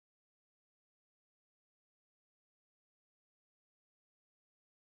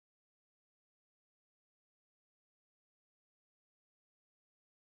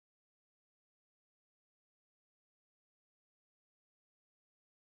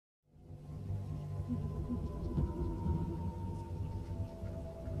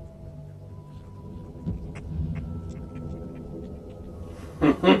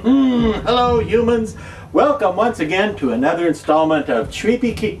Hello humans, welcome once again to another installment of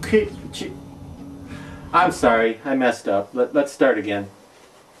I'm sorry, I messed up. Let's start again.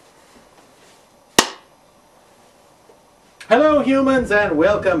 Hello humans and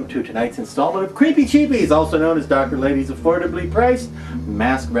welcome to tonight's installment of Creepy Cheapies, also known as Dr. Lady's Affordably Priced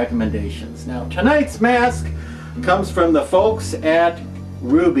Mask Recommendations. Now tonight's mask comes from the folks at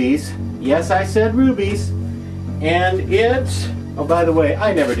Ruby's. Yes, I said Ruby's. And it's, oh by the way,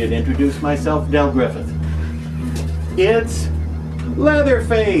 I never did introduce myself, Del Griffith. It's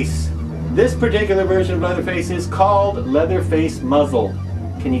Leatherface. This particular version of Leatherface is called Leatherface Muzzled.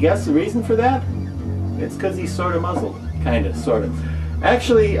 Can you guess the reason for that? It's because he's sort of muzzled. Kind of, sort of.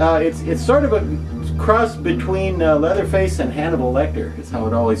 Actually, it's sort of a cross between Leatherface and Hannibal Lecter, is how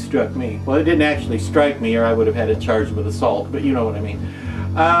it always struck me. Well, it didn't actually strike me, or I would have had it charged with assault, but you know what I mean.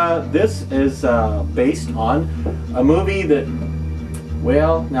 This is based on a movie that,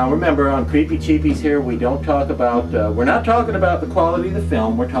 well, now remember, on Creepy Cheapies here, we don't talk about, we're not talking about the quality of the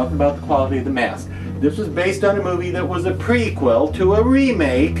film, we're talking about the quality of the mask. This was based on a movie that was a prequel to a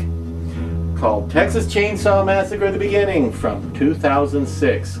remake called Texas Chainsaw Massacre: The Beginning from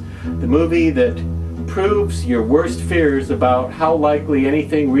 2006. The movie that proves your worst fears about how likely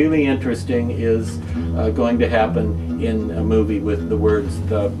anything really interesting is going to happen in a movie with the words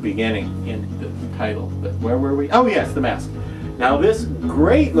 "The Beginning" in the title. But where were we? Oh yes, the mask. Now this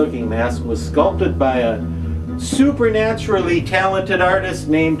great looking mask was sculpted by a supernaturally talented artist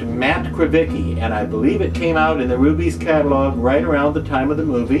named Matt Kravicki, and I believe it came out in the Ruby's catalog right around the time of the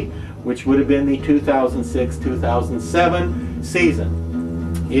movie, which would have been the 2006-2007 season.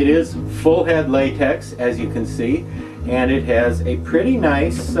 It is full head latex, as you can see, and it has a pretty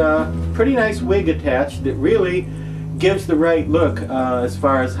nice wig attached that really gives the right look as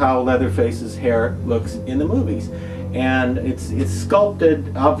far as how Leatherface's hair looks in the movies. And it's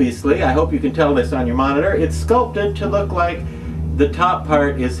sculpted, obviously, I hope you can tell this on your monitor, it's sculpted to look like the top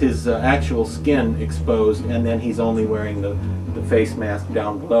part is his actual skin exposed, and then he's only wearing the face mask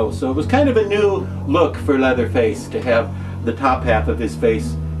down below. So it was kind of a new look for Leatherface to have the top half of his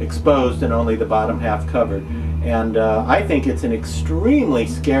face exposed and only the bottom half covered. And I think it's an extremely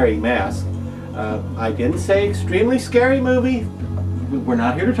scary mask. I didn't say extremely scary movie. We're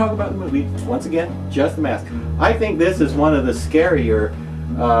not here to talk about the movie. Once again, just the mask. I think this is one of the scarier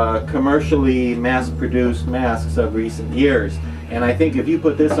commercially mass-produced masks of recent years. And I think if you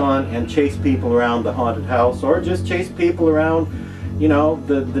put this on and chase people around the haunted house, or just chase people around, you know,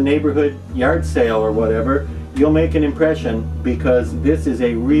 the neighborhood yard sale or whatever, you'll make an impression, because this is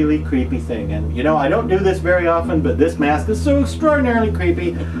a really creepy thing. And you know, I don't do this very often, but this mask is so extraordinarily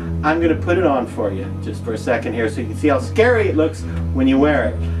creepy, I'm going to put it on for you just for a second here so you can see how scary it looks when you wear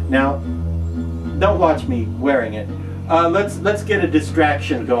it. Now, don't watch me wearing it. Let's get a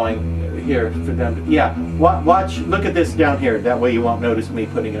distraction going here for them. Yeah, watch, look at this down here. That way you won't notice me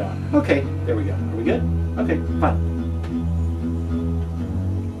putting it on. Okay, there we go. Are we good? Okay, fine.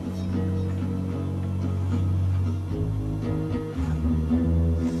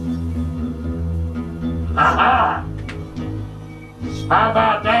 Aha! How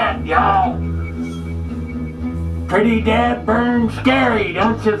about that, y'all? Pretty dad-burn scary,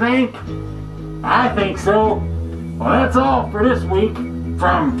 don't you think? I think so. Well, that's all for this week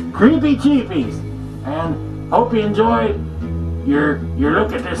from Creepy Cheapies, and hope you enjoyed your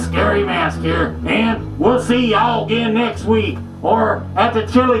look at this scary mask here, and we'll see y'all again next week, or at the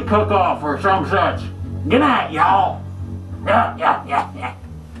chili cook-off or some such. Good night, y'all. Yeah.